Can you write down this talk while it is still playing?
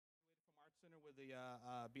with the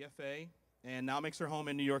BFA, and now makes her home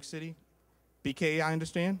in New York City. BK, I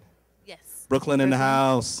understand? Yes. Brooklyn in the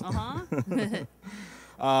house.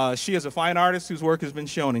 Uh-huh. She is a fine artist whose work has been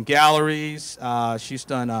shown in galleries. She's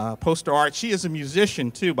done poster art. She is a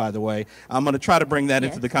musician, too, by the way. I'm going to try to bring that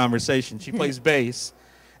into the conversation. She plays bass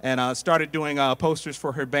and started doing posters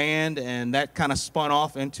for her band, and that kind of spun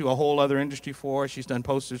off into a whole other industry for her. She's done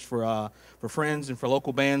posters for friends and for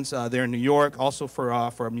local bands there in New York, also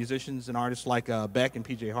for musicians and artists like Beck and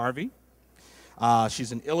PJ Harvey.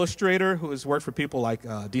 She's an illustrator who has worked for people like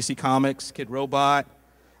DC Comics, Kid Robot,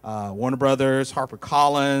 Warner Brothers,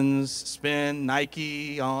 HarperCollins, Spin,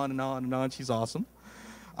 Nike, on and on and on. She's awesome.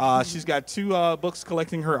 She's got two books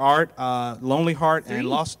collecting her art, Lonely Heart and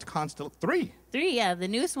Lost Constel... Three, yeah. The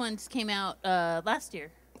newest one just came out last year.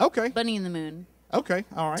 Okay. Bunny in the Moon. Okay,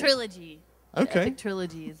 all right. Trilogy. Okay. The epic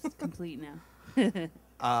trilogy is complete now.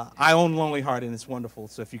 I own Lonely Heart, and it's wonderful,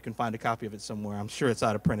 so if you can find a copy of it somewhere. I'm sure it's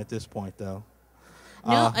out of print at this point, though.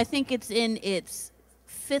 No, I think it's in its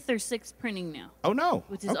 5th or 6th printing now. Oh, no.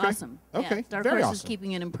 Which is okay. awesome. Okay, yeah, Dark very Horse is awesome.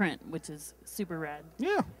 keeping it in print, which is super rad.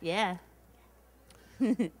 Yeah. Yeah.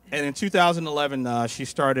 And in 2011, she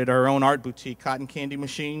started her own art boutique, Cotton Candy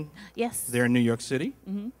Machine. Yes. There in New York City.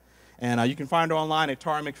 Mm-hmm. And you can find her online at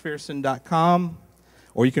taramcpherson.com,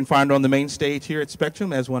 or you can find her on the main stage here at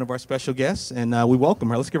Spectrum as one of our special guests. And we welcome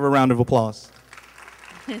her. Let's give her a round of applause.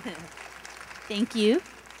 Thank you.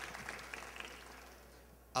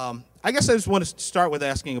 I guess I just want to start with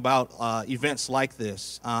asking about events like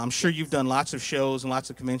this. I'm sure you've done lots of shows and lots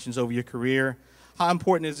of conventions over your career. How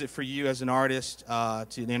important is it for you as an artist to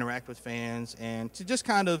interact with fans and to just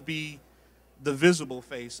kind of be the visible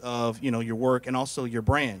face of, your work and also your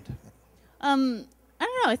brand? I don't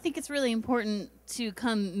know. I think it's really important to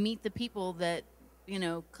come meet the people that,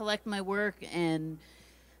 collect my work and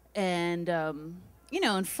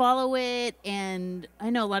follow it. And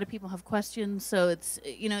I know a lot of people have questions, so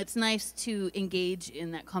it's nice to engage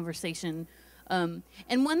in that conversation. And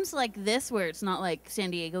ones like this, where it's not like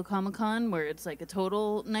San Diego Comic-Con, where it's like a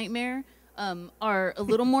total nightmare, are a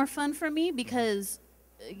little more fun for me because,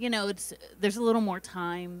 there's a little more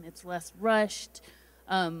time. It's less rushed.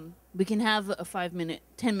 We can have a 5-minute,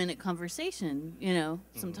 10-minute conversation,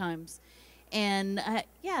 sometimes. And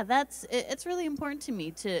it's really important to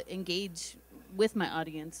me to engage with my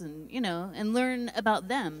audience and, and learn about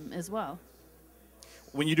them as well.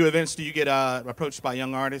 When you do events, do you get approached by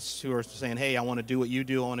young artists who are saying, "Hey, I want to do what you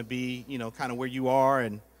do. I want to be, kind of where you are"?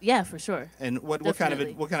 And yeah, for sure. And what kind of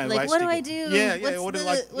like, advice? What do I you do? Yeah,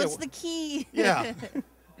 What's the key? Yeah.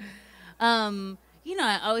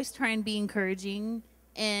 I always try and be encouraging,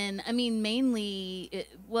 and I mean mainly,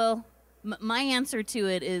 my answer to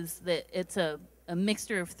it is that it's a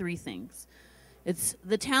mixture of 3 things. It's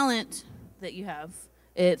the talent that you have.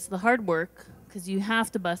 It's the hard work, because you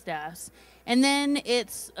have to bust ass. And then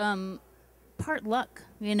it's part luck,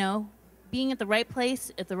 being at the right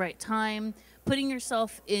place at the right time, putting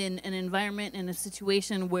yourself in an environment, in a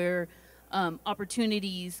situation where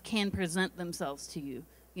opportunities can present themselves to you.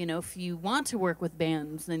 If you want to work with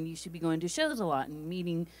bands, then you should be going to shows a lot and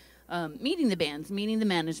meeting the bands, meeting the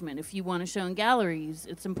management. If you want to show in galleries,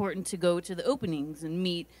 it's important to go to the openings and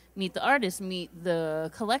meet the artists, meet the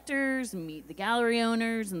collectors, meet the gallery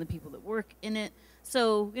owners and the people that work in it.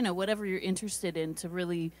 So, whatever you're interested in, to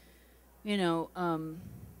really,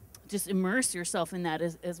 just immerse yourself in that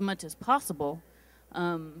as much as possible.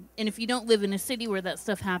 And if you don't live in a city where that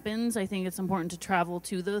stuff happens, I think it's important to travel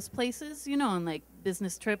to those places, on like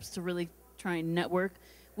business trips to really try and network,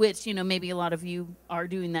 which, maybe a lot of you are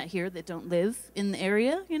doing that here that don't live in the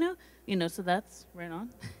area, so that's right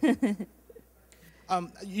on.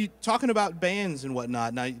 You talking about bands and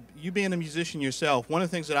whatnot. Now, you being a musician yourself, one of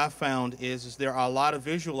the things that I've found is there are a lot of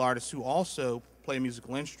visual artists who also play a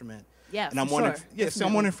musical instrument. Yeah, and I'm for wondering, sure. So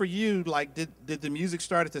I'm wondering for you, like, did the music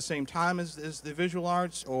start at the same time as the visual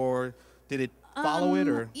arts, or did it follow it,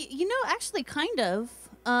 or? Actually, kind of.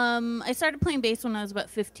 I started playing bass when I was about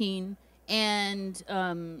 15, and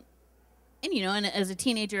as a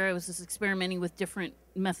teenager, I was just experimenting with different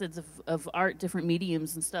methods of art, different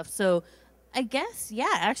mediums and stuff. So I guess,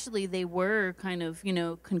 yeah, actually they were kind of,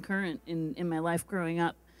 concurrent in my life growing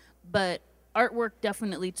up. But artwork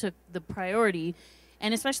definitely took the priority.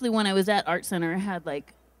 And especially when I was at Art Center, I had,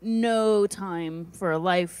 like, no time for a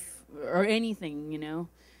life or anything, I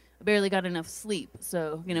barely got enough sleep.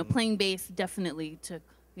 So, playing bass definitely took,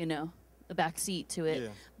 a back seat to it. Yeah.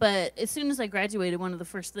 But as soon as I graduated, one of the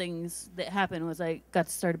first things that happened was I got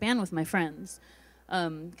to start a band with my friends.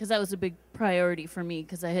 Because that was a big priority for me,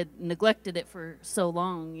 because I had neglected it for so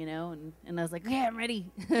long, and I was like, yeah, I'm ready.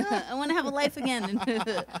 I want to have a life again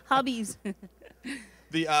and hobbies.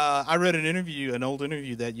 I read an old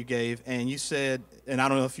interview that you gave, and you said, and I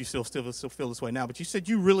don't know if you still feel this way now, but you said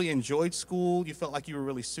you really enjoyed school. You felt like you were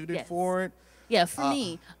really suited Yes. for it. Yeah, for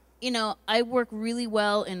me, I work really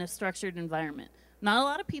well in a structured environment. Not a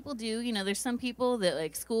lot of people do. There's some people that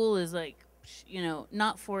like school is like,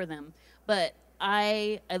 not for them. But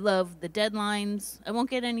I love the deadlines. I won't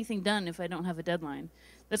get anything done if I don't have a deadline.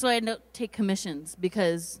 That's why I don't take commissions,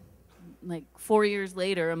 because like 4 years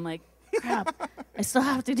later, I'm like, crap, I still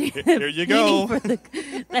have to do Here you go. for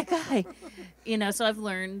that guy. So I've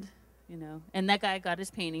learned, and that guy got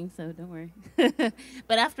his painting, so don't worry.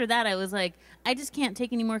 But after that, I was like, I just can't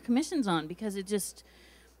take any more commissions on, because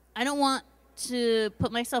I don't want to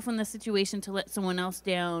put myself in the situation to let someone else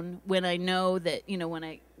down when I know that,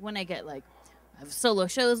 when I get like, I have solo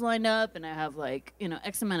shows lined up and I have like,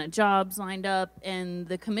 X amount of jobs lined up, and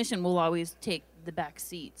the commission will always take the back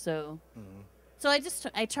seat. So, so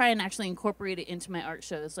I try and actually incorporate it into my art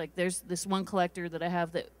shows. Like there's this one collector that I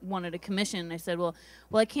have that wanted a commission. I said, well,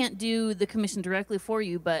 I can't do the commission directly for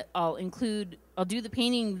you, but I'll do the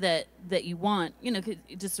painting that you want,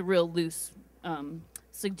 just a real loose,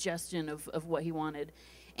 suggestion of what he wanted,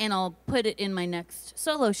 and I'll put it in my next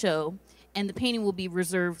solo show, and the painting will be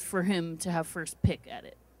reserved for him to have first pick at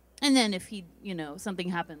it. And then if he, something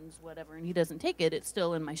happens, whatever, and he doesn't take it, it's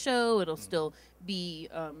still in my show. It'll still be,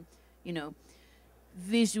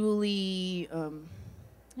 visually,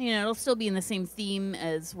 it'll still be in the same theme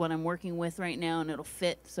as what I'm working with right now, and it'll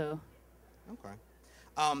fit. So, okay.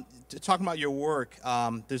 Talking about your work,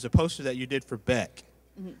 there's a poster that you did for Beck.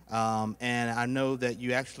 And I know that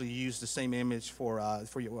you actually used the same image for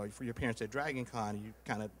your appearance at Dragon Con. You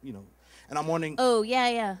kind of, and I'm wondering. Oh,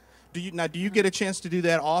 yeah. Do you get a chance to do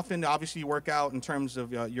that often? Obviously, you work out in terms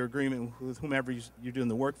of your agreement with whomever you're doing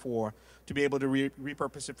the work for, to be able to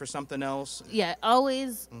repurpose it for something else. Yeah,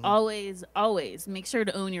 always make sure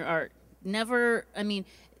to own your art. Never,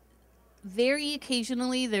 very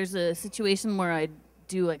occasionally there's a situation where I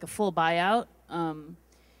do like a full buyout.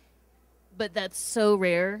 But that's so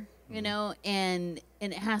rare, and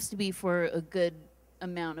it has to be for a good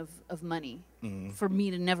amount of money for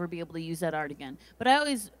me to never be able to use that art again. But I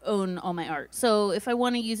always own all my art. So if I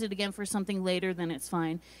want to use it again for something later, then it's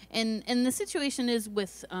fine. And the situation is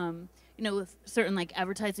with, with certain like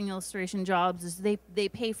advertising illustration jobs, is they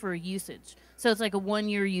pay for usage. So it's like a 1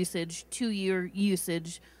 year usage, 2 year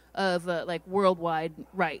usage of like worldwide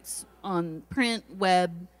rights on print,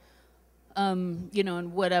 web,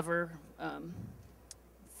 and whatever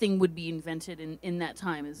thing would be invented in that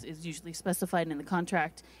time is usually specified in the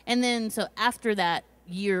contract. And then, so after that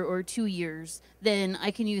year or 2 years, then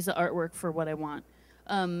I can use the artwork for what I want.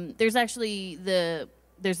 There's actually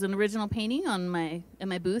there's an original painting in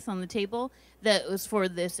my booth on the table that was for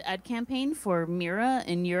this ad campaign for Mira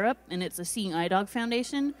in Europe, and it's a Seeing Eye Dog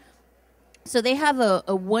Foundation. So they have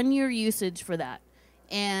a 1 year usage for that.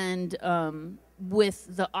 And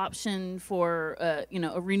with the option for a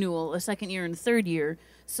renewal, a second year and a third year.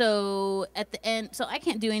 So at the end, so I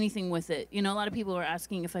can't do anything with it. A lot of people are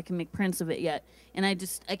asking if I can make prints of it yet, and I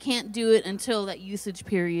can't do it until that usage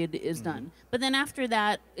period is done. But then after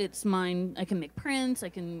that, it's mine. I can make prints. I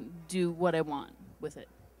can do what I want with it.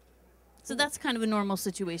 So that's kind of a normal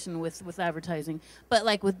situation with advertising. But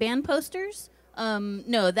like with band posters,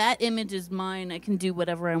 no, that image is mine. I can do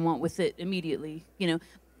whatever I want with it immediately.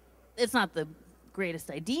 It's not the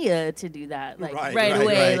greatest idea to do that right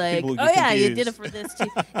away. Like, oh yeah, you did it for this too.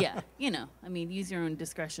 Yeah, use your own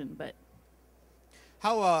discretion. But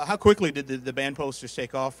how quickly did the band posters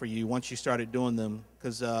take off for you once you started doing them?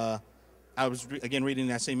 Because I was again reading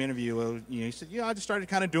that same interview. You said, I just started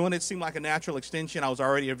kind of doing it. It seemed like a natural extension. I was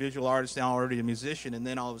already a visual artist, now already a musician, and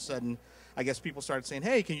then all of a sudden, I guess people started saying,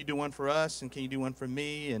 "Hey, can you do one for us? And can you do one for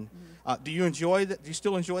me?" And do you enjoy that? Do you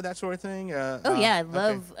still enjoy that sort of thing? Oh yeah,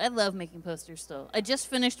 I love making posters still. I just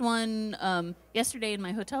finished one yesterday in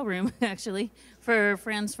my hotel room actually for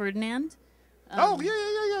Franz Ferdinand.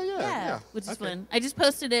 Yeah, which is fun. I just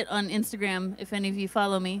posted it on Instagram. If any of you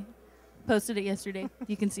follow me, posted it yesterday.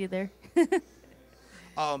 You can see it there.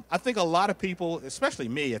 I think a lot of people, especially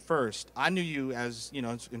me at first, I knew you as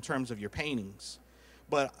in terms of your paintings.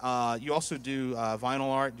 But you also do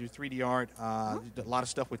vinyl art, do 3D art, a lot of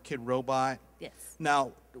stuff with Kid Robot. Yes.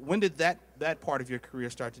 Now, when did that part of your career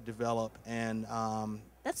start to develop? And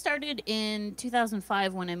that started in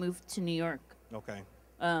 2005 when I moved to New York. Okay.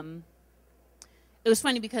 It was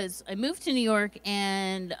funny because I moved to New York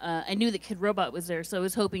and I knew that Kid Robot was there, so I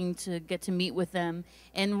was hoping to get to meet with them.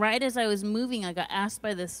 And right as I was moving, I got asked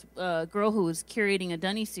by this girl who was curating a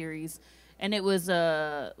Dunny series, and it was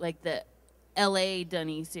like the LA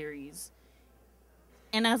Dunny series.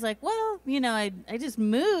 And I was like, well, I just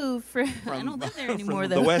moved I don't live there anymore, from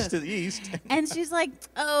though. the west to the east. And she's like,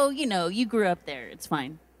 oh, you grew up there. It's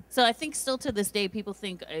fine. So I think still to this day, people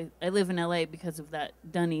think I live in L.A. because of that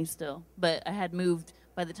dunny still. But I had moved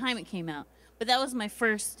by the time it came out. But that was my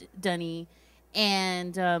first dunny.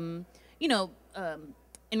 And,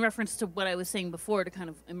 in reference to what I was saying before, to kind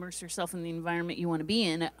of immerse yourself in the environment you want to be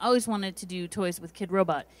in, I always wanted to do toys with Kid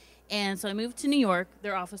Robot. And so I moved to New York.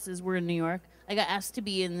 Their offices were in New York. I got asked to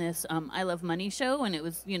be in this I Love Money show, and it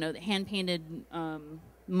was, the hand-painted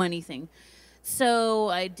money thing. So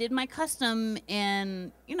I did my custom,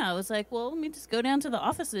 and, I was like, well, let me just go down to the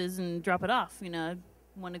offices and drop it off. I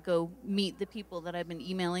want to go meet the people that I've been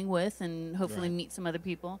emailing with and hopefully meet some other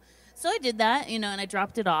people. So I did that, and I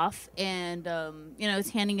dropped it off, and, I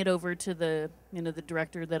was handing it over to the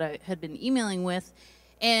director that I had been emailing with.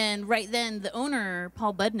 And right then, the owner,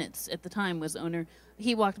 Paul Budnitz, at the time was owner,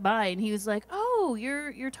 he walked by, and he was like, oh,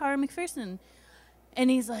 you're Tara McPherson. And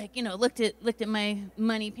he's like, looked at my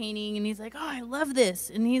money painting, and he's like, oh, I love this.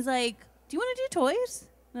 And he's like, do you want to do toys?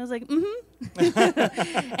 And I was like,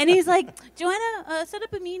 mm-hmm. And he's like, do you want to set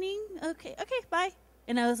up a meeting? Okay, bye.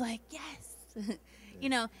 And I was like, yes.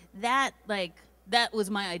 That was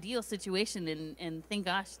my ideal situation, and thank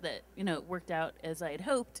gosh that, it worked out as I had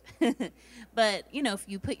hoped. But, if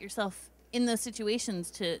you put yourself in those situations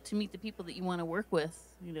to meet the people that you want to work with,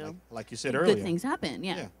 like you said earlier, good things happen,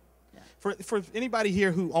 yeah. For anybody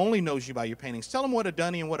here who only knows you by your paintings, tell them what a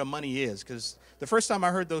dunny and what a money is, because the first time I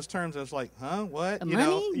heard those terms, I was like, huh, what? A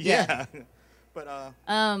money? Yeah. But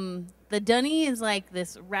the dunny is like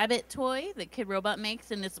this rabbit toy that Kid Robot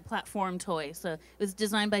makes, and it's a platform toy. So it was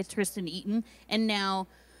designed by Tristan Eaton, and now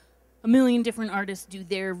a million different artists do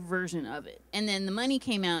their version of it. And then the money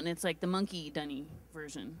came out, and it's like the monkey dunny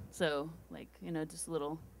version. So like, just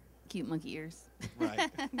little cute monkey ears. Right.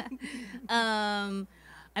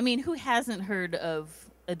 I mean, who hasn't heard of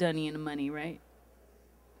a dunny and a money, right?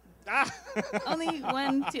 Only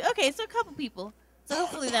one, two. Okay, so a couple people. So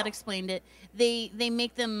hopefully that explained it. They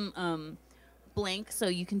make them blank, so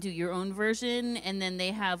you can do your own version, and then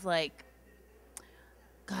they have like,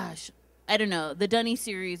 gosh, I don't know, the Dunny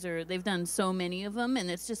series, or they've done so many of them, and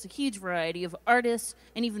it's just a huge variety of artists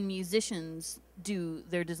and even musicians do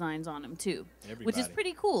their designs on them too, which is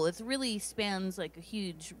pretty cool. It really spans like a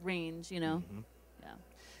huge range, Mm-hmm.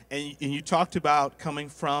 And you talked about coming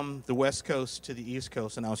from the West Coast to the East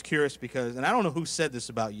Coast, and I was curious because, and I don't know who said this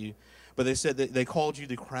about you, but they said that they called you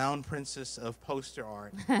the crown princess of poster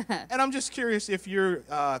art. And I'm just curious if you're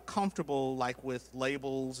comfortable like with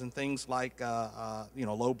labels and things like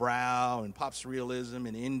lowbrow and pop surrealism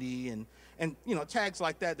and indie and tags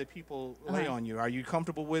like that people lay on you. Are you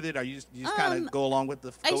comfortable with it? Are you just kind of go along with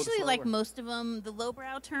the I usually like most of them. The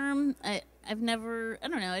lowbrow term, I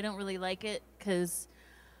don't really like it because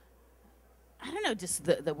I don't know, just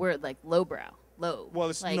the word like lowbrow. Low. Well,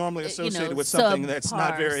 it's like, normally associated with something that's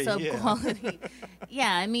not very quality.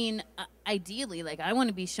 Yeah, I mean, ideally, like I want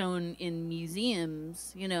to be shown in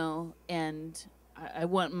museums, and I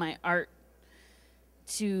want my art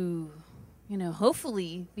to,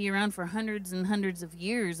 hopefully be around for hundreds and hundreds of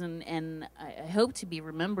years, and I hope to be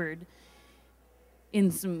remembered in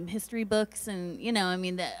some history books, and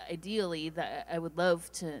that ideally that I would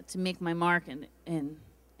love to make my mark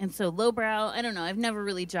and so lowbrow, I don't know. I've never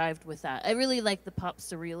really jived with that. I really like the pop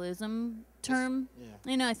surrealism term.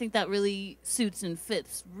 Yeah. I think that really suits and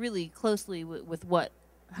fits really closely with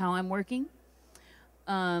how I'm working.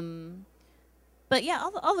 But yeah,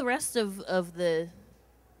 all the rest of the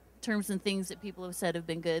terms and things that people have said have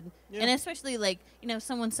been good. Yeah. And especially like, if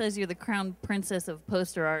someone says you're the crown princess of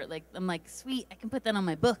poster art, like I'm like, sweet, I can put that on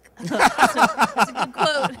my book. That's a good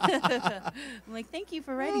quote. I'm like, thank you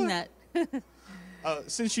for writing that.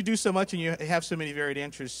 Since you do so much and you have so many varied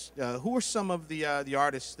interests, who are some of the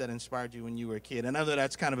artists that inspired you when you were a kid? I know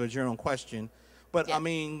that's kind of a general question, but yeah. I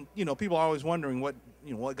mean, people are always wondering what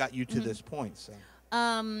got you to this point. So,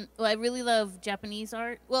 well, I really love Japanese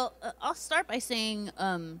art. Well, I'll start by saying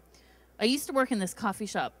I used to work in this coffee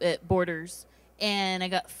shop at Borders, and I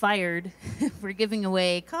got fired for giving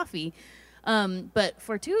away coffee. But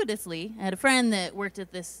fortuitously, I had a friend that worked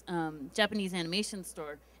at this Japanese animation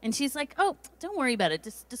store. And she's like, oh, don't worry about it.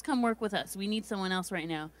 Just come work with us. We need someone else right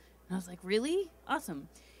now. And I was like, really? Awesome.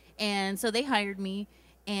 And so they hired me.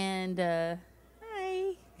 And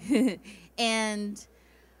hi. And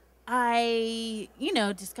I,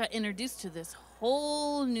 just got introduced to this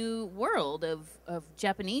whole new world of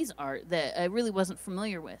Japanese art that I really wasn't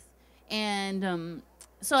familiar with. And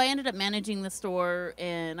so I ended up managing the store,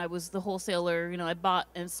 and I was the wholesaler. I bought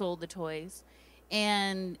and sold the toys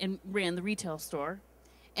and ran the retail store.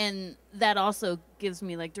 And that also gives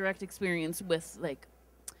me like direct experience with like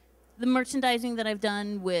the merchandising that I've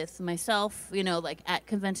done with myself, you know, like at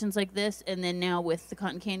conventions like this, and then now with the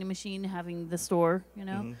Cotton Candy Machine having the store, you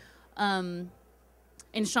know.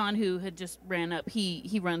 And Sean, who had just ran up,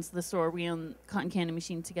 he runs the store. We own Cotton Candy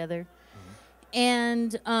Machine together.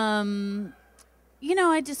 And, you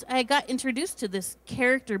know, I got introduced to this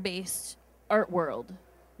character-based art world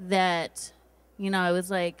that, you know, I was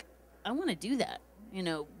like, I want to do that. You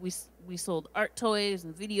know, we sold art toys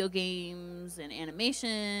and video games and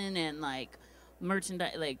animation and like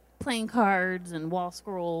merchandise, like playing cards and wall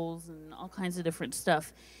scrolls and all kinds of different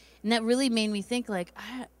stuff. And that really made me think like,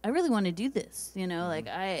 I really want to do this, you know, like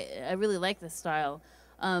I really like this style.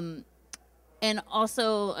 And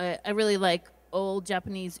also I really like old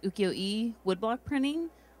Japanese ukiyo-e woodblock printing.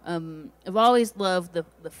 I've always loved the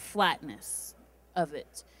flatness of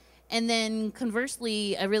it. And then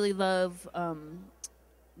conversely, I really love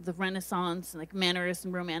the Renaissance, like Mannerist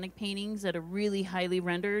and Romantic paintings that are really highly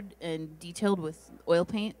rendered and detailed with oil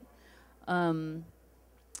paint. Bronzino,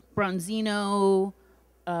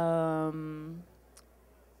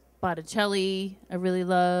 Botticelli, I really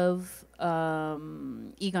love.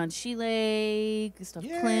 Egon Schiele, Gustav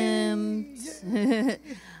Klimt,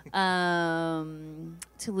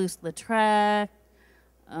 Toulouse-Lautrec,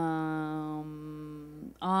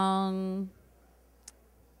 Ong,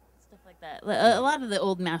 stuff like that. A lot of the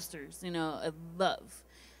old masters, you know, I love.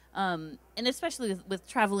 And especially with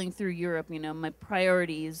traveling through Europe, you know, my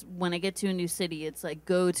priorities when I get to a new city, it's like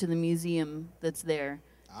go to the museum that's there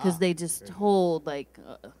because they just hold like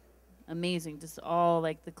amazing, just all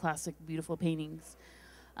like the classic beautiful paintings.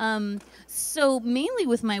 So mainly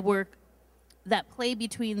with my work, that play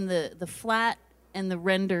between the flat and the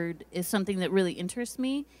rendered is something that really interests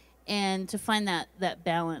me, and to find that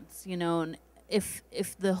balance, you know. And if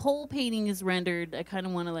the whole painting is rendered, I kind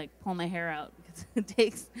of want to like pull my hair out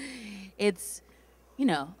because it's you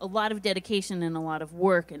know, a lot of dedication and a lot of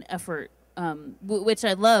work and effort, which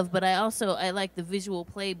I love, but I like the visual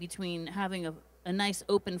play between having a nice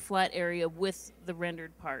open flat area with the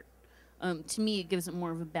rendered part. To me, it gives it more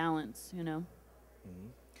of a balance, you know.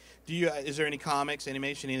 Do you? Is there any comics,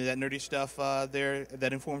 animation, any of that nerdy stuff there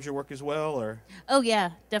that informs your work as well, or? Oh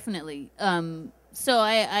yeah, definitely. So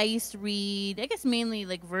I used to read, I guess mainly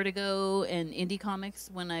like Vertigo and indie comics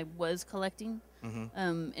when I was collecting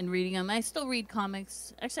and reading them. I still read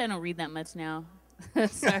comics. Actually, I don't read that much now.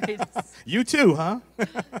 Sorry. You too, huh? I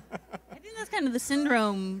think that's kind of the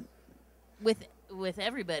syndrome with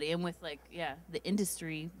everybody and with like the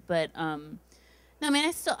industry. But no, I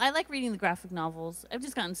mean I like reading the graphic novels. I've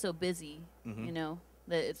just gotten so busy, you know,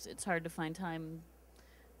 that it's hard to find time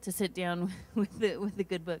to sit down with the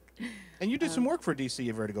good book. And you did some work for DC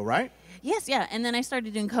at Vertigo, right? Yes, yeah. And then I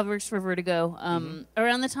started doing covers for Vertigo.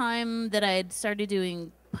 Around the time that I had started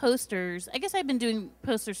doing posters, I guess I'd been doing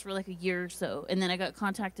posters for like a year or so, and then I got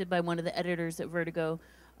contacted by one of the editors at Vertigo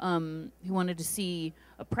who wanted to see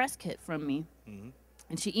a press kit from me.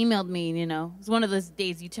 And she emailed me, you know. It was one of those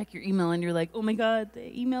days you check your email and you're like, oh my God, they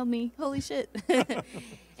emailed me. Holy shit. And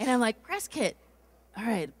I'm like, press kit. All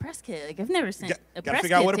right, press kit. Like, I've never sent a press kit. Gotta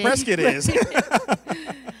figure out what a press kit is.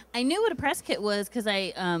 I knew what a press kit was because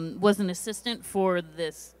I was an assistant for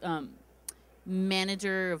this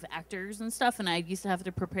manager of actors and stuff, and I used to have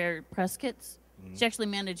to prepare press kits. She actually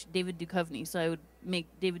managed David Duchovny, so I would make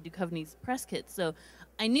David Duchovny's press kits. So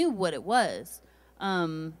I knew what it was.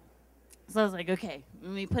 So I was like, okay,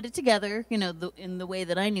 let me put it together, you know, in the way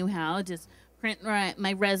that I knew how. Just print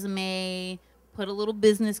my resume, put a little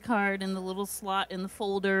business card in the little slot in the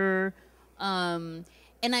folder, and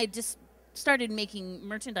I just started making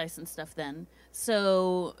merchandise and stuff then.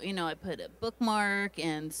 So, you know, I put a bookmark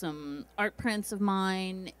and some art prints of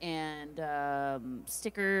mine and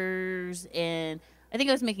stickers, and I think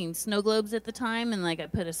I was making snow globes at the time, and like I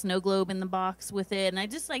put a snow globe in the box with it, and I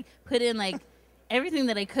just like put in like everything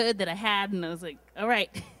that I could that I had, and I was like, all right,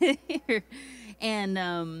 here.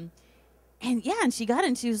 And yeah, and she got it,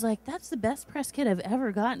 and she was like, that's the best press kit I've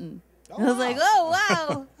ever gotten. Oh, I was like, oh,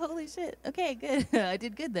 wow, holy shit. Okay, good. I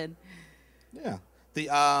did good then. Yeah.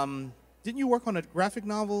 Didn't you work on a graphic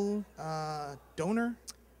novel, Donor?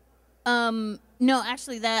 No,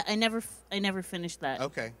 actually, that I never finished that.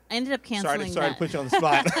 Okay. I ended up canceling Sorry that. to put you on the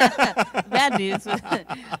spot. Bad news. I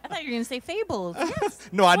thought you were going to say Fables. Yes.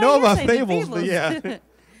 No, I know about Fables, but yeah.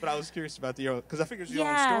 But I was curious about because I figured it was your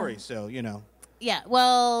own story, so, you know. Yeah,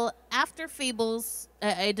 well, after Fables, I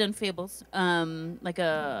had done Fables, like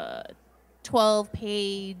a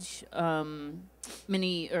 12-page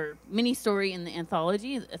mini story in the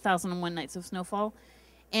anthology, 1001 Nights of Snowfall,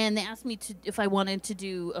 and they asked me if I wanted to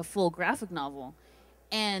do a full graphic novel,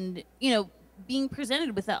 And, you know, being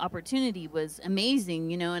presented with that opportunity was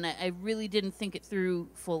amazing, you know, and I really didn't think it through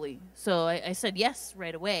fully. So I said yes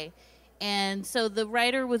right away. And so the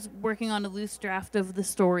writer was working on a loose draft of the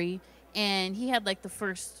story, and he had like the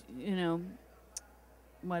first, you know,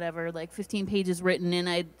 whatever, like 15 pages written, and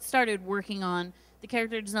I started working on the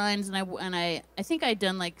character designs, and I think I'd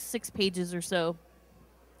done like 6 pages or so.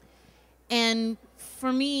 And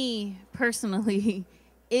for me personally,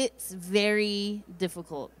 it's very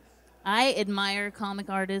difficult. I admire comic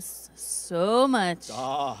artists so much,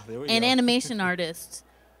 and animation artists.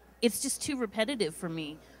 It's just too repetitive for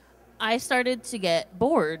me. I started to get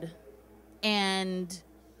bored, and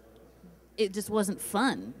it just wasn't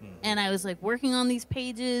fun. And I was like working on these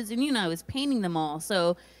pages, and you know, I was painting them all.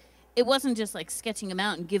 So it wasn't just like sketching them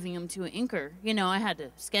out and giving them to an inker. You know, I had to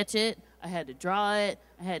sketch it, I had to draw it,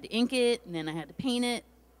 I had to ink it, and then I had to paint it.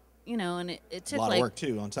 You know, and it took a lot like of work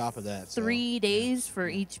too on top of that. 3 days for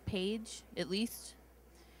each page at least.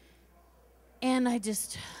 And I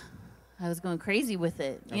was going crazy with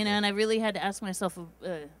it, you know, and I really had to ask myself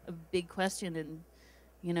a big question, and,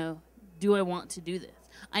 you know, do I want to do this?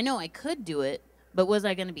 I know I could do it, but was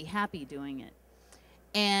I going to be happy doing it?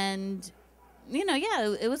 And, you know,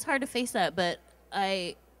 yeah, it was hard to face that, but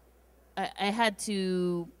I had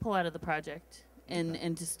to pull out of the project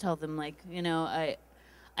and just tell them, like, you know,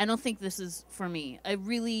 I don't think this is for me. I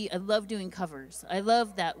love doing covers. I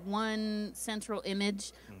love that one central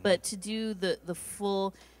image, but to do the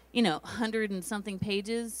full, you know, 100 and something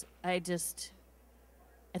pages, I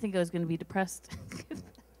think I was going to be depressed.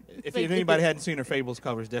 If anybody hadn't seen her Fables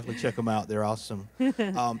covers, definitely check them out. They're awesome.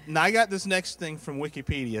 Now I got this next thing from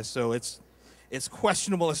Wikipedia, so it's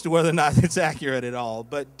questionable as to whether or not it's accurate at all.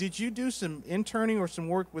 But did you do some interning or some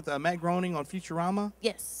work with Matt Groening on Futurama?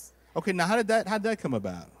 Yes. Okay, now how did that come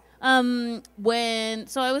about?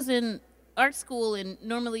 So I was in art school, and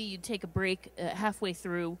normally you'd take a break halfway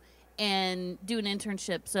through and do an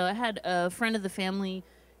internship. So I had a friend of the family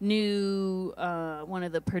knew one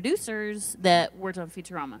of the producers that worked on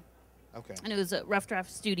Futurama. Okay. And it was at Rough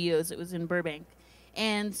Draft Studios. It was in Burbank.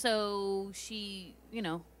 And so she, you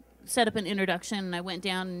know, set up an introduction, and I went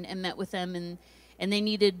down and met with them, and they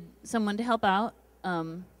needed someone to help out.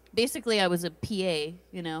 Basically, I was a PA,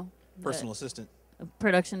 you know. Personal assistant. A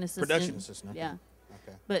production assistant. Production assistant. Okay. Yeah.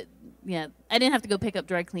 Okay. But yeah, I didn't have to go pick up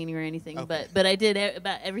dry cleaning or anything. Okay. But I did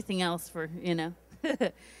about everything else for, you know.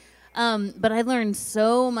 But I learned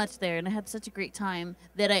so much there, and I had such a great time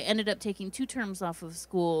that I ended up taking 2 terms off of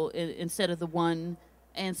school instead of the 1.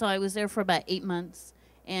 And so I was there for about 8 months,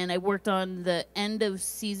 and I worked on the end of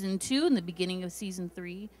season 2 and the beginning of season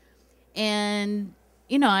 3. And,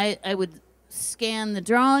 you know, I would scan the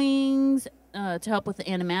drawings to help with the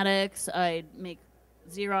animatics. I'd make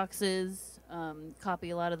Xeroxes, copy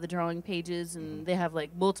a lot of the drawing pages, and they have like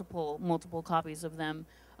multiple copies of them.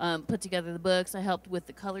 Put together the books. I helped with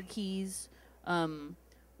the color keys,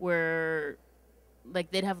 where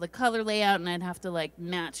like they'd have the color layout, and I'd have to like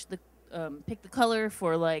match the pick the color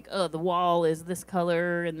for like, oh, the wall is this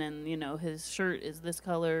color, and then, you know, his shirt is this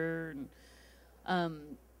color,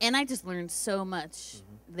 and I just learned so much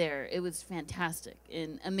there. It was fantastic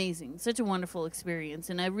and amazing. Such a wonderful experience.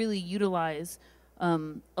 And I really utilize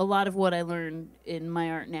a lot of what I learned in my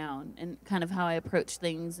art now, and kind of how I approach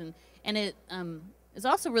things. And it is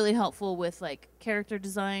also really helpful with like character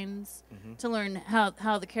designs, to learn how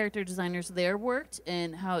the character designers there worked,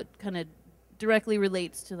 and how it kind of directly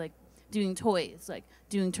relates to like doing toys, like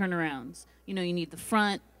doing turnarounds. You know, you need the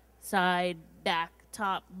front, side, back,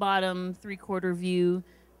 top, bottom, 3/4 view.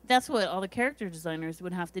 That's what all the character designers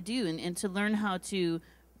would have to do, and to learn how to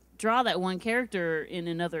draw that one character in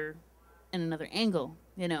another angle,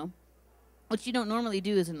 you know, which you don't normally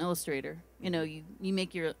do as an illustrator. You know, you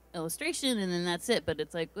make your illustration, and then that's it. But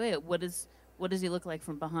it's like, wait, what does he look like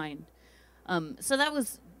from behind? So that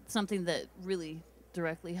was something that really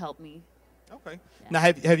directly helped me. Okay. Yeah. Now,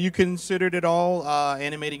 have you considered at all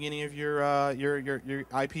animating any of your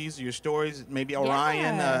IPs, your stories, maybe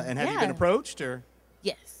Orion, and have you been approached or?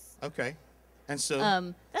 Yes. Okay. And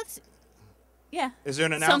so that's, yeah. Is there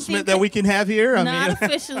an announcement that we can have here? Not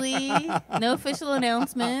officially. No official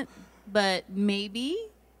announcement, but maybe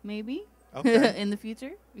okay. In the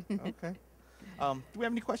future. Okay. Do we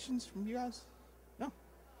have any questions from you guys? No.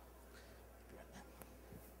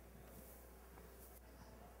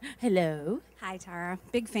 Hello. Hi, Tara.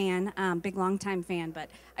 Big fan, big longtime fan. But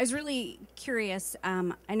I was really curious.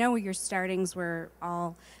 I know your startings were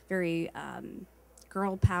all very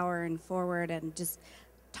girl power and forward, and just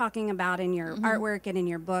talking about in your artwork and in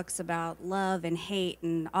your books about love and hate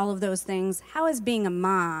and all of those things. How has being a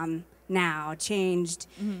mom now changed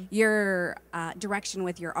your direction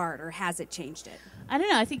with your art, or has it changed it? I don't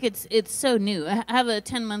know. I think it's so new. I have a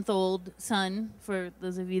 10-month-old son, for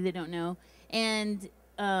those of you that don't know, and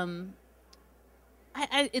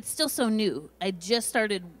it's still so new. I just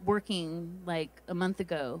started working like a month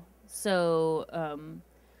ago, so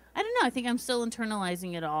I don't know. I think I'm still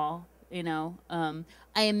internalizing it all. You know,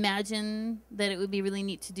 I imagine that it would be really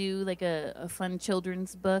neat to do like a fun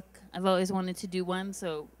children's book. I've always wanted to do one,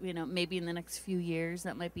 so you know, maybe in the next few years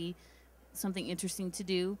that might be something interesting to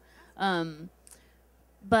do.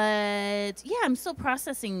 But yeah, I'm still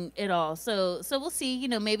processing it all. So we'll see. You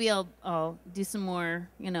know, maybe I'll do some more,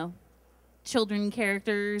 you know, children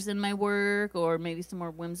characters in my work, or maybe some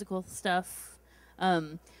more whimsical stuff.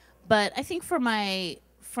 But I think for my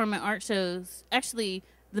art shows, actually,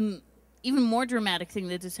 the even more dramatic thing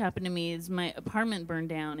that just happened to me is my apartment burned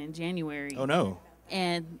down in January. Oh no!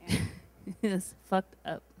 And it's fucked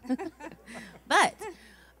up. But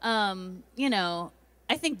you know,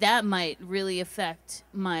 I think that might really affect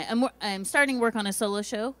my. I'm starting work on a solo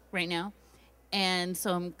show right now, and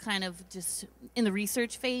so I'm kind of just in the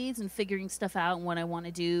research phase and figuring stuff out and what I want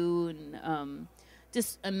to do, and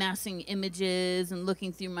just amassing images and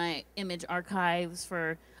looking through my image archives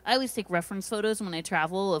for. I always take reference photos when I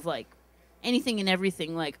travel of like anything and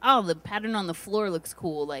everything. Like, oh, the pattern on the floor looks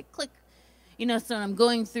cool. Like, click. You know, so I'm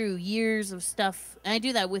going through years of stuff, and I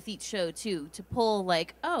do that with each show too, to pull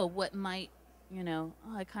like, oh, what might, you know,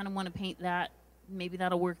 oh, I kind of want to paint that. Maybe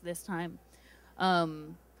that'll work this time.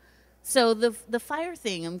 So the fire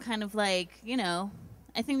thing, I'm kind of like, you know,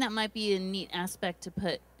 I think that might be a neat aspect to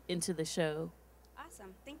put into the show.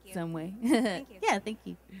 Awesome, thank you. Some way. Thank you. Yeah, thank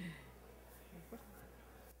you.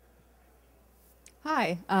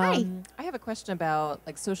 Hi. Hi. I have a question about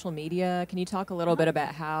like social media. Can you talk a little bit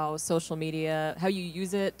about how social media, how you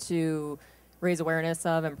use it to raise awareness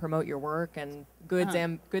of and promote your work, and good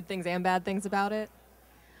things and bad things about it?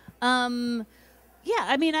 Yeah,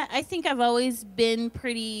 I mean, I think I've always been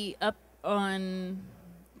pretty up on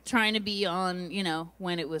trying to be on, you know,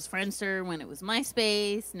 when it was Friendster, when it was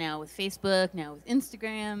MySpace, now with Facebook, now with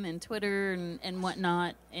Instagram and Twitter and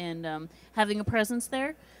whatnot, and having a presence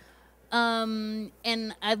there. And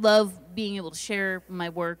I love being able to share my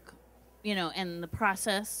work, you know, and the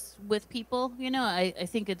process with people. You know, I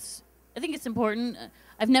think it's important.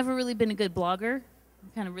 I've never really been a good blogger.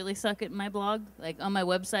 I kind of really suck at my blog. Like on my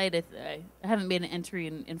website, I haven't made an entry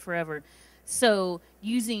in forever. So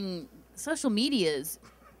using social medias,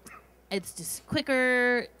 it's just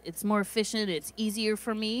quicker, it's more efficient, it's easier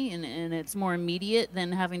for me, and it's more immediate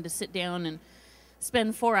than having to sit down and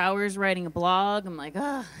spend 4 hours writing a blog. I'm like,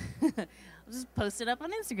 I'll just post it up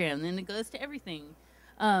on Instagram, and then it goes to everything.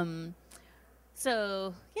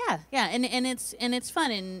 So yeah, and it's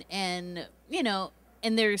fun, and you know,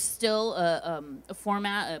 and there's still a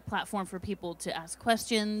format, a platform for people to ask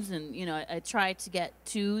questions, and you know, I try to get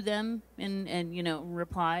to them and you know,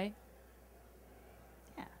 reply.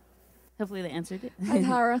 Yeah, hopefully that answered it. Hi,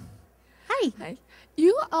 Tara. Hi. Hi.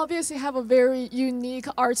 You obviously have a very unique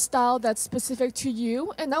art style that's specific to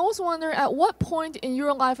you, and I was wondering, at what point in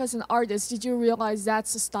your life as an artist did you realize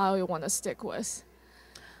that's the style you want to stick with?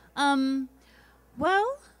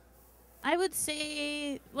 Well, I would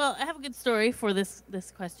say, well, I have a good story for this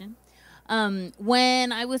question.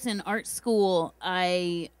 When I was in art school,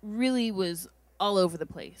 I really was all over the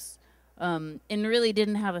place, and really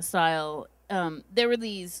didn't have a style. There were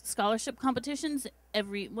these scholarship competitions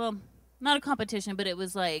well, not a competition, but it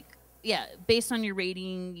was like, yeah, based on your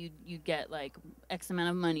rating, you get like X amount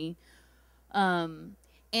of money.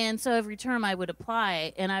 And so every term I would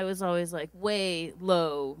apply, and I was always like way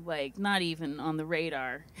low, like not even on the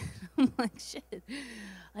radar. I'm like, shit.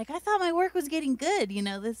 Like, I thought my work was getting good, you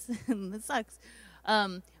know, this sucks.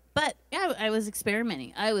 But yeah, I was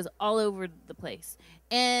experimenting. I was all over the place.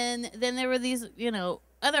 And then there were these, you know,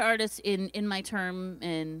 other artists in my term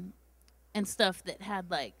and stuff that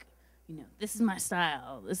had like, you know, this is my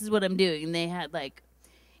style, this is what I'm doing. And they had like,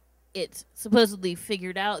 it's supposedly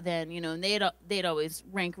figured out then, you know, and they'd always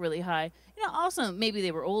rank really high. You know, also maybe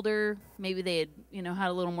they were older, maybe they had, you know, had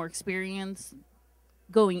a little more experience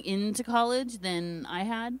going into college than I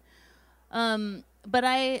had. But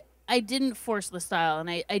I didn't force the style, and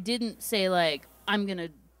I didn't say like, I'm gonna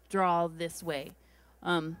draw this way.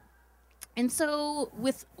 And so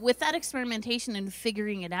with that experimentation and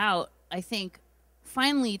figuring it out, I think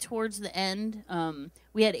finally towards the end,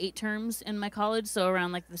 we had 8 terms in my college, so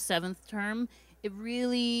around like the 7th term, it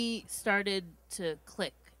really started to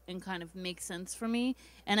click and kind of make sense for me.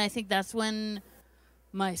 And I think that's when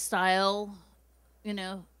my style, you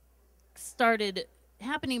know, started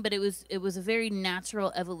happening, but it was a very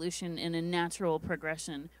natural evolution and a natural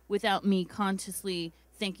progression without me consciously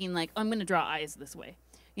thinking like, I'm going to draw eyes this way.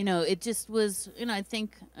 You know, it just was, you know, I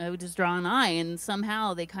think I would just draw an eye, and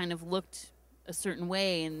somehow they kind of looked a certain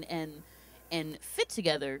way and fit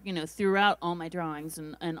together, you know, throughout all my drawings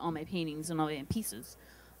and all my paintings and all my pieces.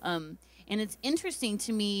 And it's interesting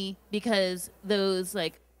to me because those,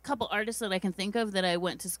 like, couple artists that I can think of that I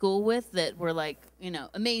went to school with that were, like, you know,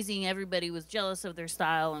 amazing, everybody was jealous of their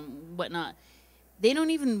style and whatnot, they don't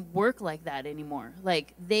even work like that anymore.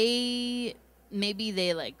 Like, maybe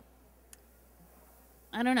they, like,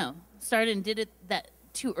 I don't know, started and did it that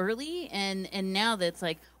too early, and now that's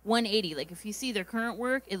like 180. Like, if you see their current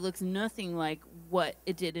work, it looks nothing like what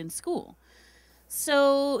it did in school.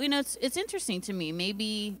 So, you know, it's interesting to me.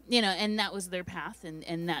 Maybe, you know, and that was their path,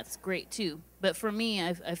 and that's great too. But for me,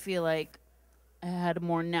 I feel like I had a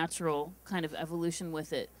more natural kind of evolution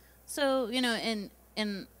with it. So, you know,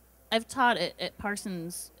 and I've taught at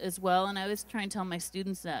Parsons as well, and I always try and tell my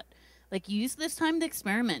students that, like, use this time to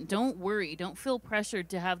experiment. Don't worry. Don't feel pressured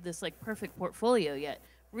to have this, like, perfect portfolio yet.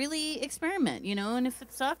 Really experiment, you know, and if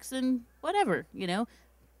it sucks, then whatever, you know.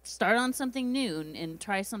 Start on something new and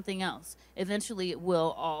try something else. Eventually, it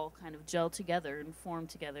will all kind of gel together and form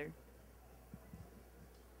together.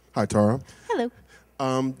 Hi, Tara. Hello.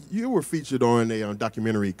 You were featured on a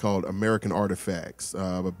documentary called American Artifacts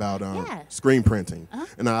about Yeah. screen printing. Uh-huh.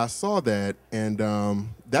 And I saw that, and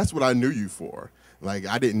that's what I knew you for. Like,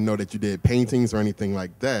 I didn't know that you did paintings or anything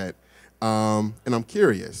like that. And I'm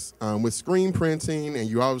curious, with screen printing, and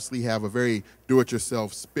you obviously have a very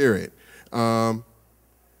do-it-yourself spirit, have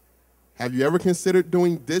you ever considered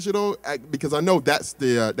doing digital? Because I know that's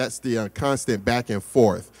the constant back and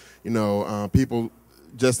forth. You know, people,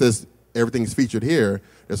 just as everything's featured here,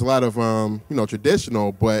 there's a lot of you know,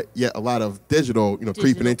 traditional, but yet a lot of digital, you know,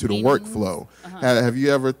 creeping into the workflow. Uh-huh. Have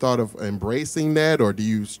you ever thought of embracing that, or do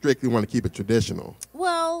you strictly want to keep it traditional?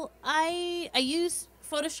 Well, I use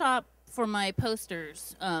Photoshop for my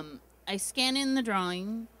posters. I scan in the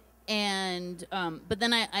drawing, and but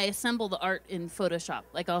then I assemble the art in Photoshop.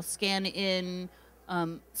 Like, I'll scan in,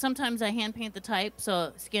 sometimes I hand paint the type, so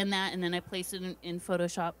I'll scan that and then I place it in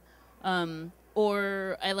Photoshop.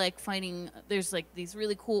 Or I like finding, there's like these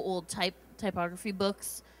really cool old typography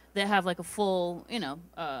books that have like a full, you know,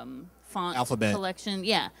 font Alphabet collection.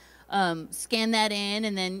 Yeah. Scan that in,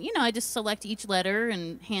 and then, you know, I just select each letter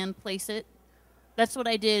and hand place it. That's what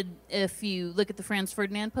I did. If you look at the Franz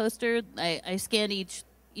Ferdinand poster, I scanned each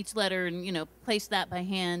letter and, you know, place that by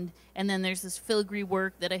hand. And then there's this filigree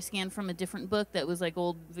work that I scanned from a different book that was like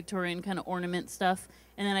old Victorian kind of ornament stuff.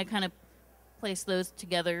 And then I kind of place those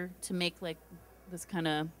together to make like this kind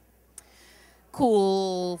of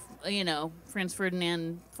cool, you know, Franz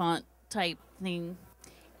Ferdinand font type thing.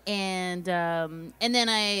 And then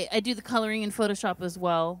I do the coloring in Photoshop as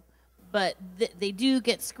well. But they do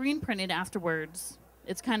get screen printed afterwards.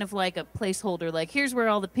 It's kind of like a placeholder, like, here's where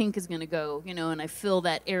all the pink is going to go, you know, and I fill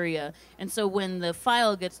that area. And so when the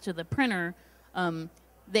file gets to the printer,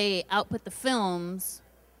 they output the films,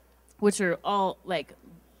 which are all, like,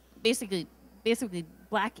 basically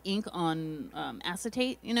black ink on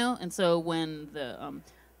acetate, you know. And so when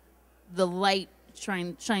the light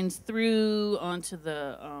shines through onto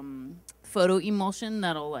the photo emulsion,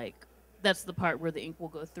 that's the part where the ink will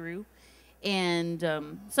go through. And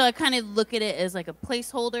so I kind of look at it as like a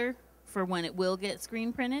placeholder for when it will get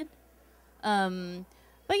screen printed. But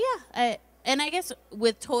yeah, I guess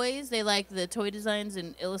with toys, they like the toy designs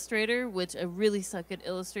in Illustrator, which I really suck at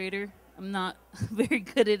Illustrator. I'm not very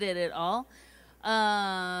good at it at all. So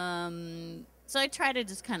I try to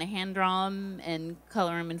just kind of hand draw them and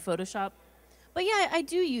color them in Photoshop. But yeah, I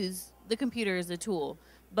do use the computer as a tool.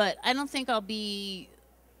 But I don't think I'll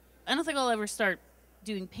ever start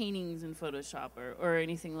doing paintings in Photoshop or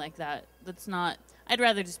anything like that. That's not, I'd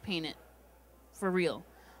rather just paint it for real.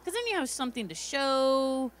 Because then you have something to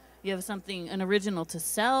show, you have an original to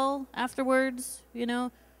sell afterwards, you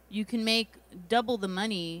know. You can make double the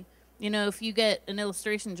money, you know, if you get an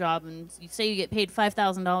illustration job and you say you get paid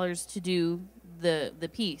 $5,000 to do the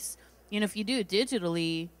piece. You know, if you do it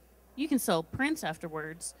digitally, you can sell prints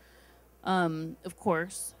afterwards, of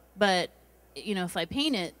course. But, you know, if I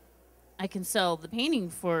paint it, I can sell the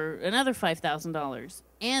painting for another $5,000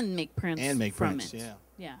 and make prints from it. Yeah.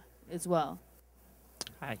 Yeah, as well.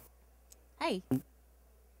 Hi. Hi.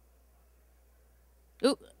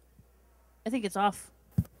 Ooh, I think it's off.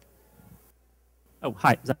 Oh,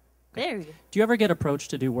 hi. There you go. Do you ever get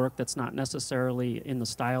approached to do work that's not necessarily in the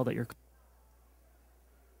style that you're...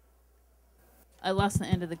 I lost the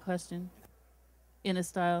end of the question. In a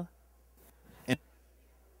style.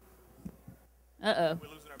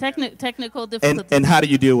 Technical difficulties. And how do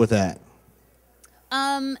you deal with that?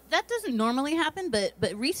 That doesn't normally happen, but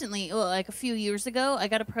recently, well, like a few years ago, I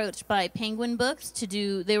got approached by Penguin Books to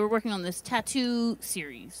do. They were working on this tattoo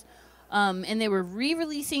series, and they were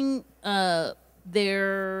re-releasing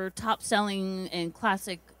their top-selling and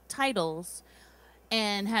classic titles,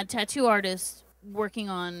 and had tattoo artists working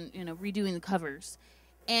on redoing the covers.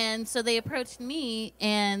 And so they approached me,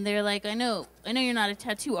 and they're like, I know you're not a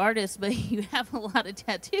tattoo artist, but you have a lot of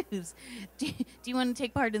tattoos. Do you want to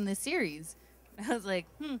take part in this series? I was like,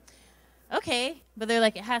 okay. But they're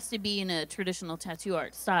like, it has to be in a traditional tattoo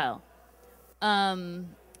art style.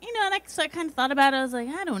 And so I kind of thought about it. I was like,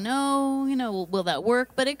 I don't know, will that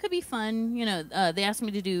work? But it could be fun. They asked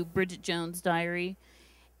me to do Bridget Jones' Diary.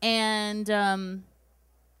 And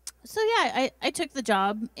so, yeah, I took the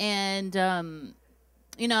job, and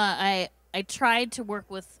I tried to work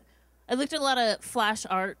with. I looked at a lot of flash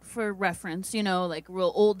art for reference, like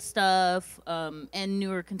real old stuff and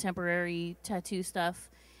newer contemporary tattoo stuff,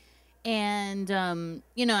 and and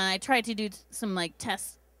I tried to do some like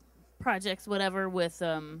test projects, whatever, with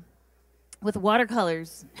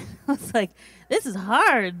watercolors. I was like, this is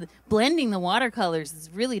hard. Blending the watercolors is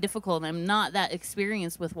really difficult. I'm not that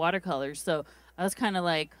experienced with watercolors, so I was kind of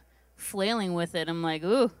like flailing with it. I'm like,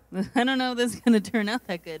 ooh, I don't know if this is going to turn out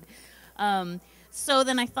that good. So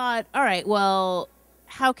then I thought, all right, well,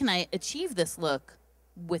 how can I achieve this look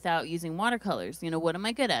without using watercolors? What am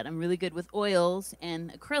I good at? I'm really good with oils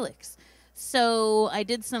and acrylics. So I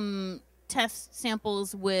did some test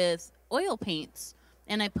samples with oil paints,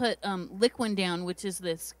 and I put liquid down, which is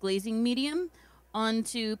this glazing medium,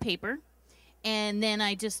 onto paper. And then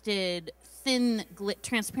I just did thin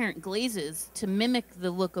transparent glazes to mimic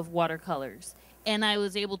the look of watercolors. And I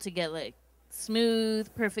was able to get like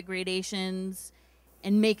smooth, perfect gradations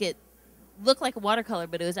and make it look like a watercolor,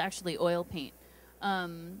 but it was actually oil paint.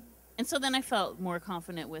 And so then I felt more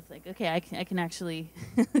confident with like, okay, I can actually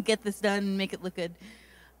get this done and make it look good.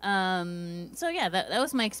 So yeah, that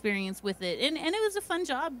was my experience with it. And it was a fun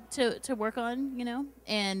job to work on,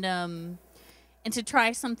 and to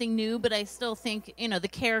try something new, but I still think, the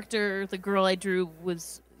character, the girl I drew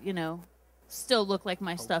was, still looked like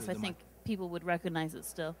my stuff. I think people would recognize it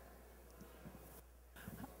still.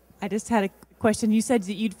 I just had a question. You said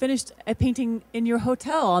that you'd finished a painting in your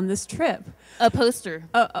hotel on this trip. A poster.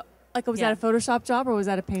 Like, was that a Photoshop job or was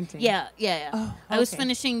that a painting? Yeah. Oh, okay. I was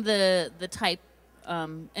finishing the type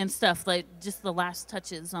and stuff, like just the last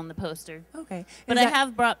touches on the poster. Okay. But I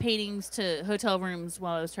have brought paintings to hotel rooms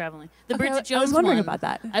while I was traveling. The Bridget Jones I was wondering one, about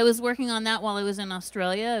that. I was working on that while I was in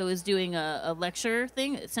Australia. I was doing a lecture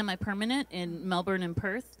thing, semi-permanent, in Melbourne and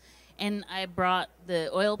Perth. And I brought the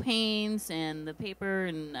oil paints and the paper,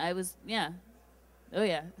 and I was, Oh,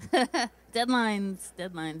 yeah. Deadlines,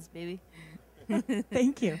 baby.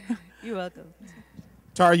 Thank you. You're welcome.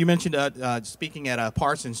 Tara, you mentioned speaking at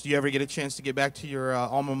Parsons. Do you ever get a chance to get back to your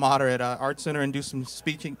alma mater at Art Center and do some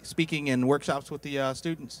speaking and workshops with the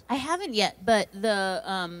students? I haven't yet, but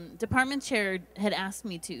the department chair had asked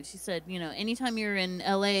me to. She said, anytime you're in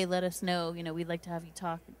L.A., let us know. We'd like to have you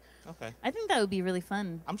talk. Okay. I think that would be really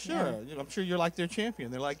fun. I'm sure. Yeah. I'm sure you're like their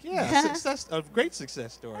champion. They're like, a great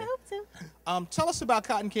success story. I hope so. Tell us about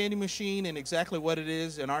Cotton Candy Machine and exactly what it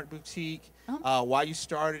is, an art boutique, why you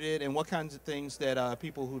started it, and what kinds of things that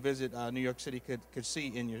people who visit New York City could see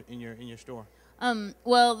in your store.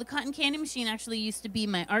 Well, the Cotton Candy Machine actually used to be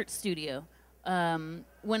my art studio. When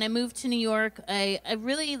I moved to New York, I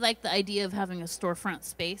really liked the idea of having a storefront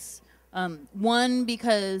space. One,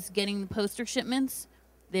 because getting the poster shipments,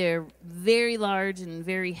 they're very large and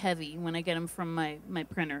very heavy when I get them from my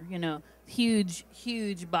printer.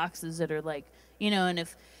 Huge boxes that are like, and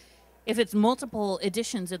if it's multiple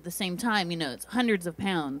editions at the same time, it's hundreds of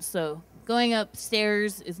pounds. So going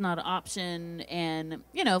upstairs is not an option. And,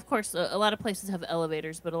 of course, a lot of places have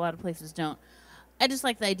elevators, but a lot of places don't. I just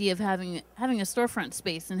like the idea of having a storefront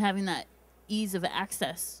space and having that ease of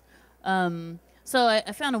access. So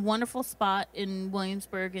I found a wonderful spot in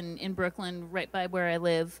Williamsburg and in Brooklyn, right by where I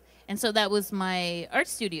live. And so that was my art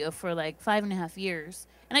studio for like 5.5 years.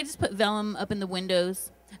 And I just put vellum up in the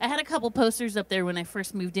windows. I had a couple posters up there when I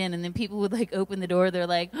first moved in, and then people would like open the door. They're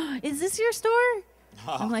like, is this your store?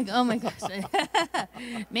 I'm like, oh my gosh.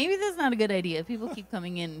 Maybe that's not a good idea. People keep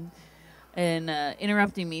coming in and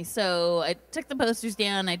interrupting me. So I took the posters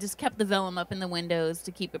down. I just kept the vellum up in the windows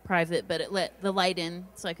to keep it private, but it let the light in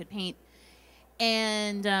so I could paint.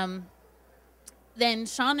 And then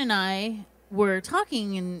Sean and I were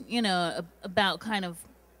talking, and about kind of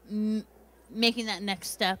making that next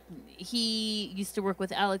step. He used to work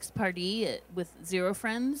with Alex Pardee with Zero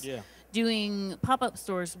Friends, doing pop-up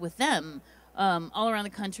stores with them. all around the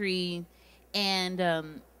country,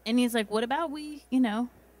 and he's like, "What about we,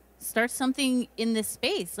 start something in this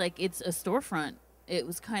space? Like it's a storefront." It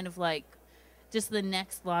was kind of like just the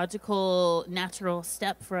next logical, natural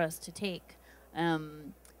step for us to take,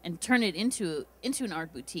 and turn it into an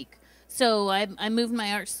art boutique. So I moved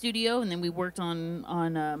my art studio, and then we worked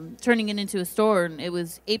on turning it into a store. And it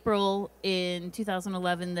was April in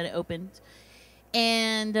 2011 that it opened,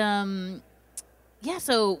 and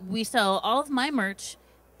so we sell all of my merch,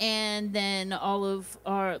 and then all of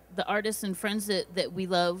the artists and friends that we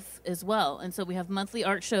love as well. And so we have monthly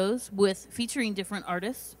art shows featuring different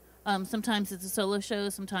artists. Sometimes it's a solo show,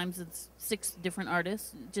 sometimes it's 6 different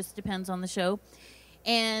artists. It just depends on the show.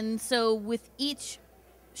 And so with each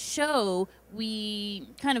show, we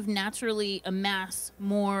kind of naturally amass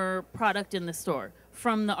more product in the store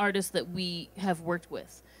from the artists that we have worked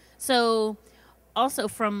with. So also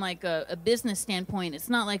from like a business standpoint, it's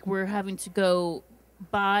not like we're having to go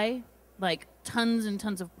buy like tons and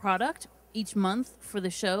tons of product each month for the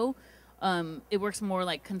show. It works more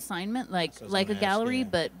like consignment, like a gallery,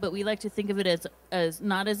 but we like to think of it as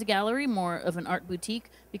not as a gallery, more of an art boutique,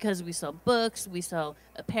 because we sell books, we sell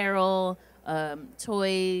apparel,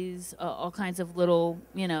 toys, all kinds of little,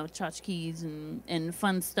 tchotchkes and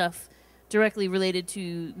fun stuff directly related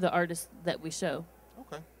to the artists that we show.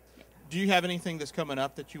 Okay. Do you have anything that's coming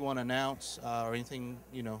up that you want to announce, or anything?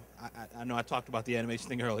 I know I talked about the animation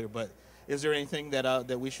thing earlier, but is there anything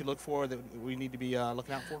that we should look for, that we need to be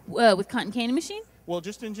looking out for? With Cotton Candy Machine? Well,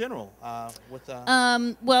 just in general.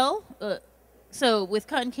 So with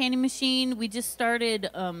Cotton Candy Machine, we just started.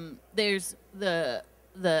 There's the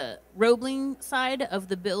Roebling side of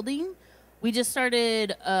the building. We just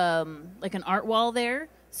started like an art wall there.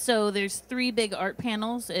 So there's 3 big art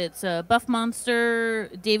panels. It's Buff Monster,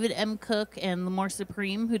 David M. Cook, and Lamore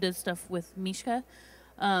Supreme, who does stuff with Mishka.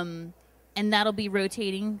 And that'll be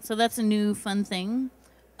rotating. So that's a new fun thing.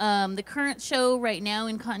 The current show right now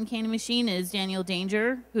in Cotton Candy Machine is Daniel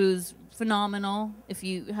Danger, who's phenomenal. If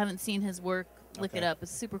you haven't seen his work, look it up.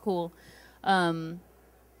 It's super cool.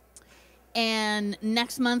 And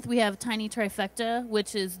next month we have Tiny Trifecta,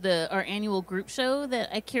 which is our annual group show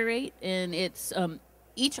that I curate. And it's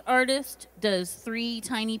each artist does 3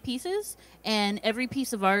 tiny pieces, and every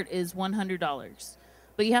piece of art is $100.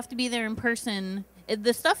 But you have to be there in person.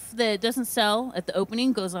 The stuff that doesn't sell at the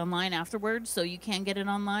opening goes online afterwards, so you can get it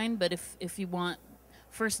online. But if you want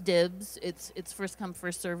first dibs, it's first come,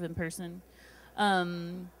 first serve in person.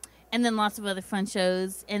 And then lots of other fun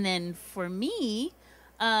shows. And then for me,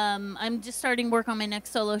 I'm just starting work on my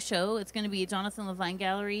next solo show. It's going to be at Jonathan Levine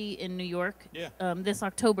Gallery in New York this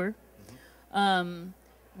October,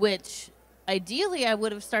 which ideally I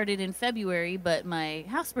would have started in February, but my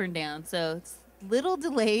house burned down, so it's a little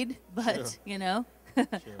delayed, but, I'm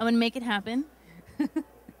going to make it happen.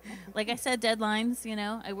 Like I said, deadlines,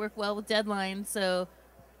 I work well with deadlines, so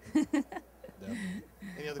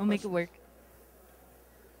I'll make it work.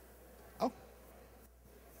 Oh.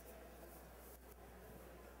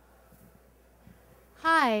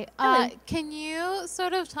 Hi. Can you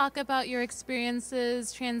sort of talk about your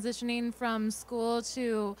experiences transitioning from school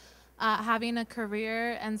to having a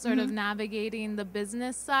career and sort of navigating the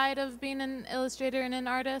business side of being an illustrator and an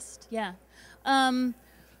artist? Yeah.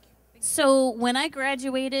 So when I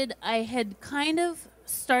graduated, I had kind of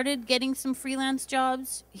started getting some freelance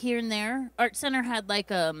jobs here and there. Art Center had like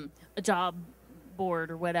a job board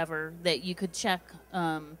or whatever that you could check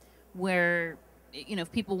where,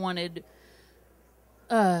 if people wanted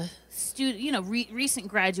recent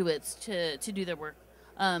graduates to do their work.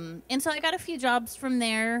 And so I got a few jobs from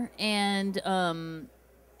there, and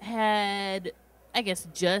had, I guess,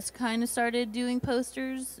 just kind of started doing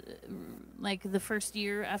posters like the first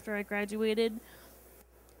year after I graduated.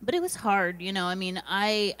 But it was hard,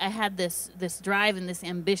 I had this drive and this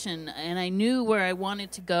ambition, and I knew where I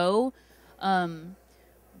wanted to go,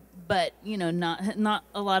 but, not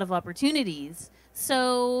a lot of opportunities.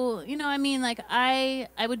 So,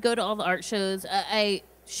 I would go to all the art shows. I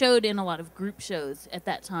showed in a lot of group shows at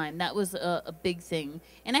that time. That was a big thing.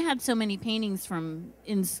 And I had so many paintings from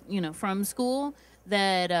school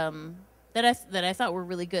that I thought were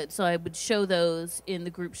really good. So I would show those in the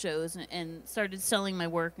group shows, and started selling my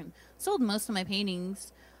work, and sold most of my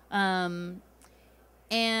paintings.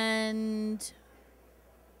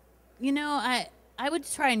 I would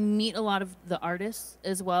try and meet a lot of the artists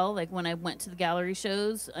as well. Like when I went to the gallery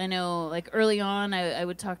shows, I know like early on I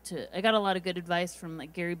would I got a lot of good advice from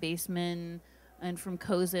like Gary Baseman and from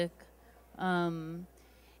Kozik. And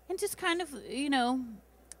just kind of,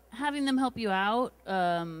 having them help you out.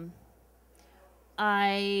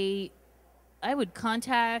 I would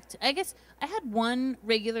contact. I guess I had one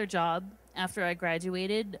regular job after I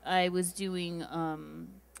graduated. I was doing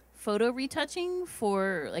photo retouching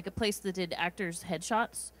for like a place that did actors'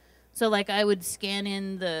 headshots. So like I would scan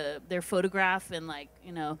in their photograph and like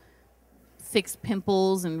fix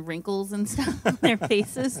pimples and wrinkles and stuff on their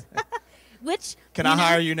faces. Which can I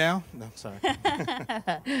hire you now? No, sorry.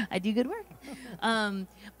 I do good work.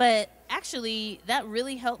 But actually, that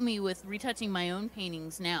really helped me with retouching my own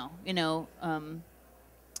paintings now.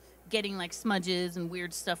 Getting like smudges and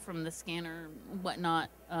weird stuff from the scanner and whatnot.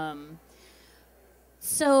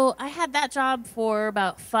 So I had that job for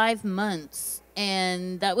about 5 months,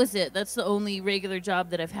 and that was it. That's the only regular job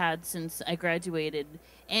that I've had since I graduated.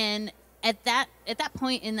 And at that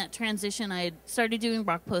point in that transition, I had started doing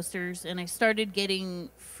rock posters, and I started getting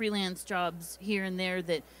freelance jobs here and there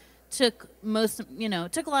that took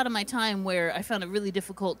took a lot of my time, where I found it really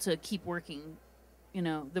difficult to keep working,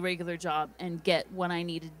 the regular job and get what I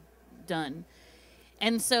needed done.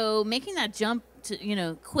 And so making that jump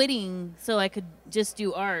to, quitting so I could just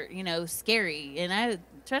do art, scary. And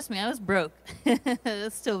trust me, I was broke. I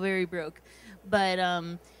was still very broke. But,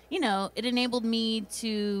 it enabled me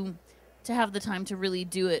to have the time to really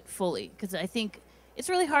do it fully, because I think it's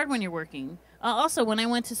really hard when you're working. Also, when I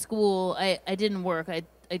went to school, I didn't work.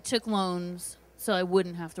 I took loans so I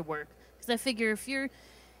wouldn't have to work, because I figure if you're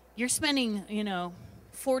spending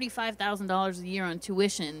 $45,000 a year on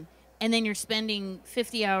tuition, and then you're spending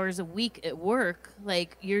 50 hours a week at work,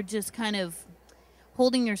 like you're just kind of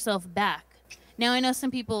holding yourself back. Now, I know some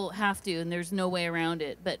people have to, and there's no way around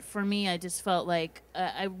it, but for me, I just felt like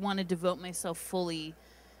I want to devote myself fully,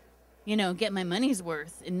 get my money's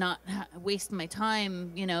worth and not waste my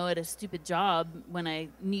time, at a stupid job when I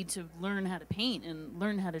need to learn how to paint and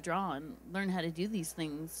learn how to draw and learn how to do these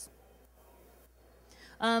things.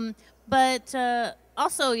 But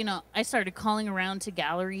also, I started calling around to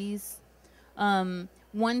galleries.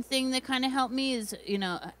 One thing that kind of helped me is,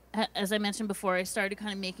 as I mentioned before, I started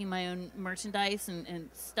kind of making my own merchandise and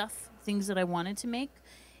stuff, things that I wanted to make.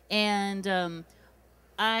 And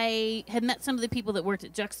I had met some of the people that worked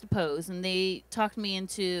at Juxtapose, and they talked me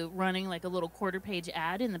into running like a little quarter-page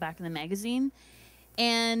ad in the back of the magazine.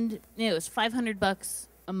 And it was $500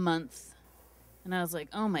 a month. And I was like,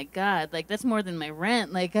 oh my God, like that's more than my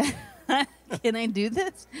rent. Like, can I do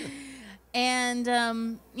this? And,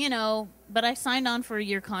 but I signed on for a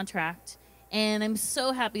year contract, and I'm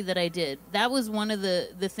so happy that I did. That was one of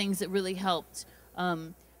the things that really helped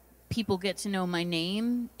people get to know my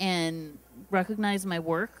name and recognize my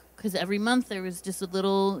work, because every month there was just a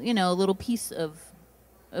little piece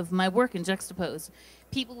of my work in Juxtapose.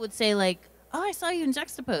 People would say like, oh, I saw you in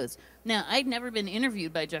Juxtapose. Now, I'd never been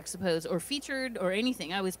interviewed by Juxtapose or featured or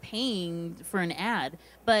anything. I was paying for an ad,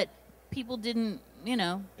 but people didn't, they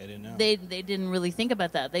didn't know. They didn't really think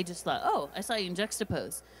about that. They just thought, oh, I saw you in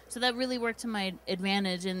Juxtapose. So that really worked to my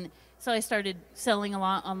advantage. And so I started selling a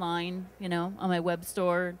lot online, on my web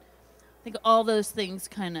store. I think all those things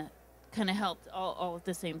kind of helped all at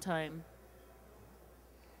the same time.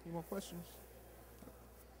 Any more questions?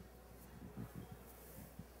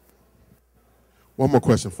 One more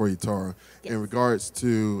question for you, Tara. Yes. In regards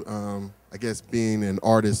to, I guess, being an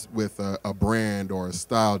artist with a brand or a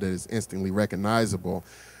style that is instantly recognizable,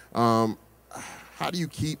 how do you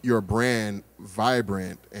keep your brand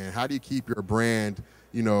vibrant, and how do you keep your brand,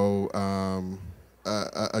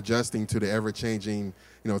 adjusting to the ever-changing,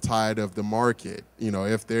 tide of the market,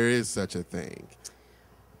 if there is such a thing?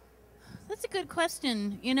 That's a good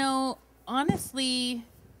question. Honestly,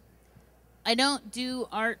 I don't do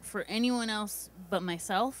art for anyone else but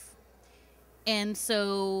myself. And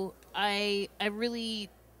so I really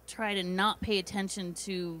try to not pay attention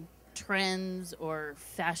to trends or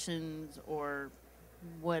fashions or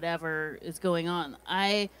whatever is going on.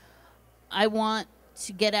 I want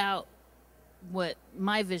to get out what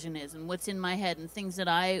my vision is and what's in my head and things that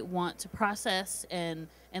I want to process and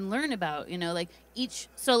learn about. Like each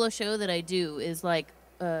solo show that I do is like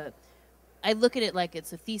I look at it like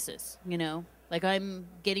it's a thesis, like I'm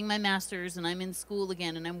getting my master's and I'm in school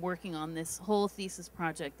again and I'm working on this whole thesis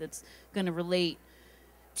project that's going to relate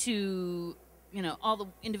to, all the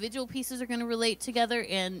individual pieces are going to relate together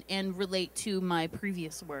and relate to my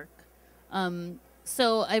previous work.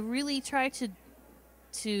 So I really try to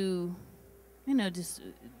just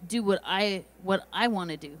do what I want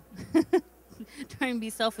to do. Try and be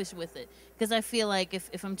selfish with it, because I feel like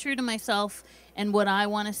if I'm true to myself and what I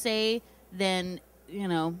want to say, then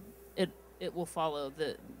it will follow.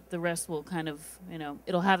 The rest will kind of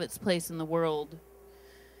it'll have its place in the world.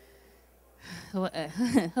 Hope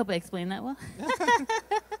I explained that well.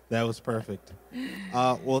 That was perfect.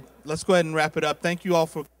 Well, let's go ahead and wrap it up. Thank you all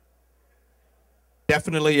for.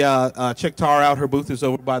 Definitely check Tara out. Her booth is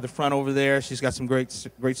over by the front over there. She's got some great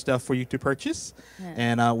stuff for you to purchase.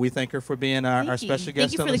 Yeah. And we thank her for being our special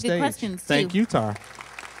guest on the stage. Thank you for the good questions, too. Thank you, Tara.